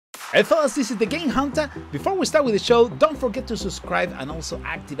Hey fellas, this is the Game Hunter. Before we start with the show, don't forget to subscribe and also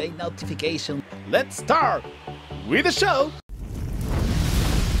activate notifications. Let's start with the show.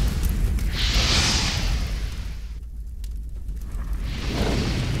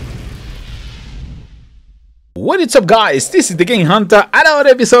 What is up, guys? This is the Game Hunter.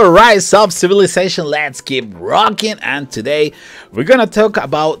 Another episode of Rise of Civilization. Let's keep rocking. And today we're gonna talk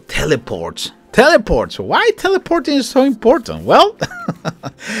about teleports. Teleports. Why teleporting is so important? Well,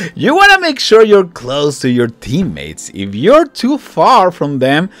 you want to make sure you're close to your teammates. If you're too far from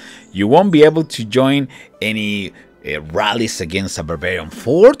them, you won't be able to join any rallies against a barbarian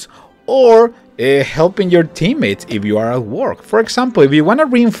fort or helping your teammates if you are at work. For example, if you want to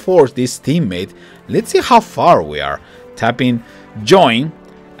reinforce this teammate, let's see how far we are. Tapping join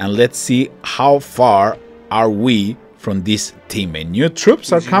and let's see how far are we from this teammate. New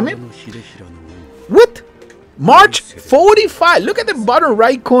troops are coming. What? March 45. Look at the bottom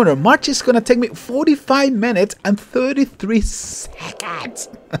right corner. March is gonna take me 45 minutes and 33 seconds.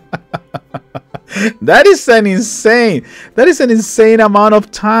 That is an insane amount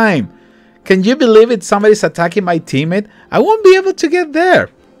of time. Can you believe it? Somebody's attacking my teammate. I won't be able to get there.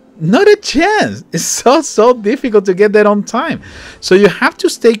 Not a chance. It's so difficult to get there on time. So you have to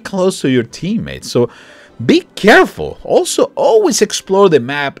stay close to your teammates. So be careful. Also, always explore the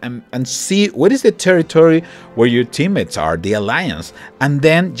map and see what is the territory where your teammates are, the alliance, and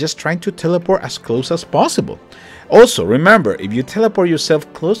then just trying to teleport as close as possible. Also, remember, if you teleport yourself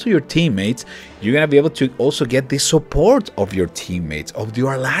close to your teammates, you're going to be able to also get the support of your teammates, of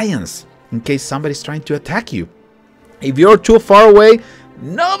your alliance, in case somebody's trying to attack you. If you're too far away,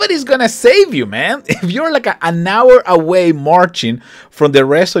 nobody's gonna save you, man. If you're like an hour away marching from the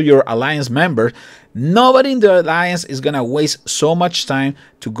rest of your alliance members, nobody in the alliance is gonna waste so much time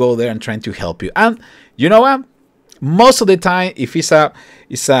to go there and trying to help you. And you know what? Most of the time, if it's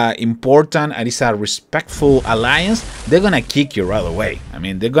a important and it's a respectful alliance, they're gonna kick you right away. I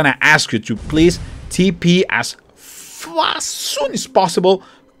mean, they're gonna ask you to please TP as soon as possible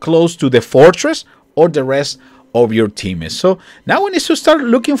close to the fortress or the rest of your teammates. So now we need to start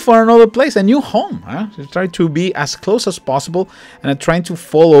looking for another place, a new home. So try to be as close as possible and trying to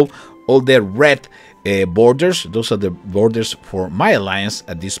follow all the red borders. Those are the borders for my alliance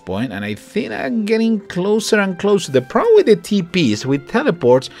at this point, and I think I'm getting closer and closer. The problem with the TPs, with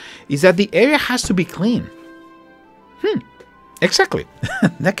teleports, is that the area has to be clean. Exactly.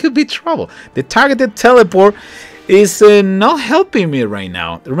 That could be trouble. The targeted teleport is not helping me right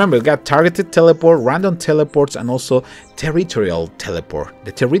now. Remember, we got targeted teleport, random teleports, and also territorial teleport.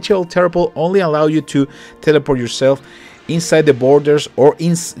 The territorial teleport only allow you to teleport yourself inside the borders or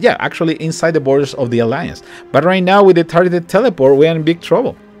actually inside the borders of the alliance. But right now with the targeted teleport, we're in big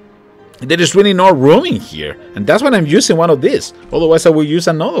trouble. There is really no room in here, and that's why I'm using one of these. Otherwise, I will use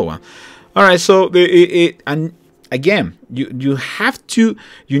another one. All right, so and again, you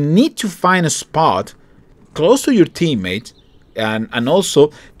need to find a spot close to your teammates and also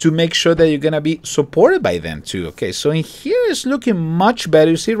to make sure that you're gonna be supported by them too. Okay, so in here is looking much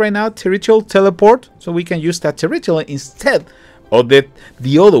better. You see right now, territorial teleport, so we can use that territorial instead of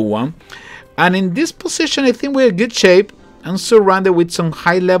the other one. And in this position, I think we're in good shape. I'm surrounded with some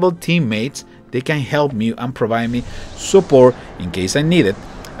high-level teammates. They can help me and provide me support in case I need it.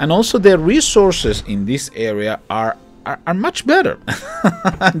 And also the resources in this area are much better.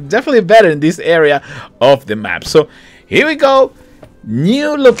 Definitely better in this area of the map. So here we go,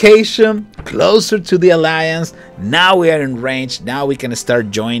 new location, closer to the alliance. Now we are in range. Now we can start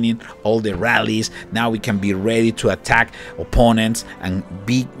joining all the rallies. Now we can be ready to attack opponents and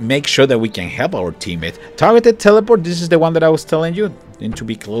make sure that we can help our teammates. Targeted teleport, this is the one that I was telling you. Need to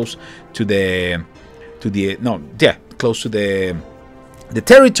be close to the close to the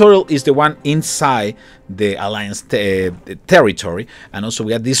territorial is the one inside the alliance territory, and also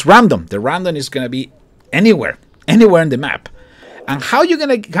we have this random. The random is gonna be anywhere in the map. And how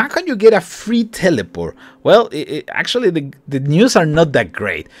can you get a free teleport? Well, actually the news are not that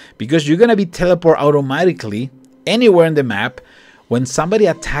great, because you're gonna be teleport automatically anywhere in the map when somebody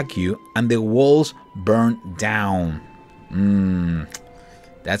attack you and the walls burn down.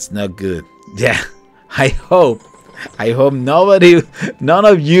 That's not good. Yeah, I hope none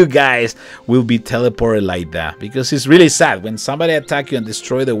of you guys will be teleported like that, because it's really sad when somebody attack you and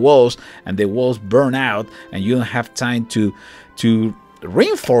destroy the walls and the walls burn out and you don't have time to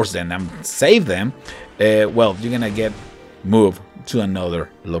reinforce them and save them. Well, you're gonna get moved to another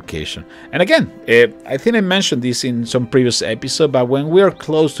location. And again, I think I mentioned this in some previous episode, but when we are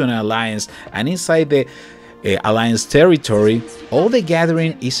close to an alliance and inside the alliance territory, all the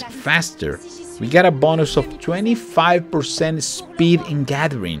gathering is faster. We got a bonus of 25% speed in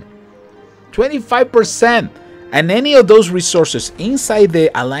gathering. 25%. And any of those resources inside the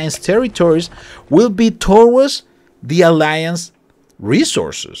Alliance territories will be towards the Alliance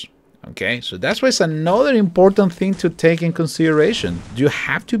resources. Okay, so that's why it's another important thing to take in consideration. You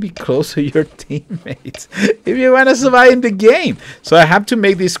have to be close to your teammates if you want to survive in the game. So I have to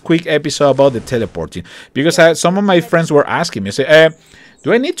make this quick episode about the teleporting, because some of my friends were asking me, say,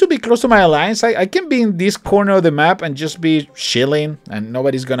 do I need to be close to my alliance? I can be in this corner of the map and just be chilling and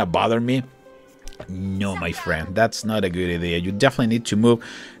nobody's gonna bother me. No, my friend, that's not a good idea. You definitely need to move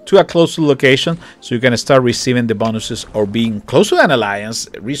to a closer location so you can start receiving the bonuses or being close to an alliance,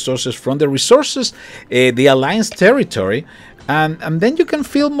 resources from the resources, the alliance territory, and then you can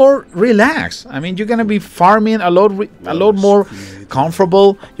feel more relaxed. I mean, you're gonna be farming a lot more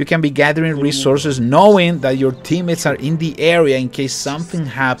comfortable. You can be gathering resources, knowing that your teammates are in the area in case something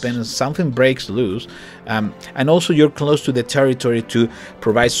happens, something breaks loose. And also you're close to the territory to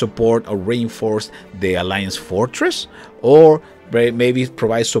provide support or reinforce the Alliance fortress, or maybe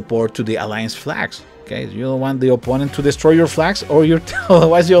provide support to the Alliance flags. Okay, you don't want the opponent to destroy your flags, or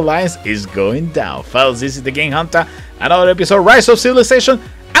otherwise your Alliance is going down. Fellas, this is the Game Hunter, another episode, Rise of Civilization.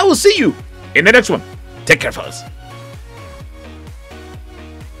 I will see you in the next one. Take care, fellas.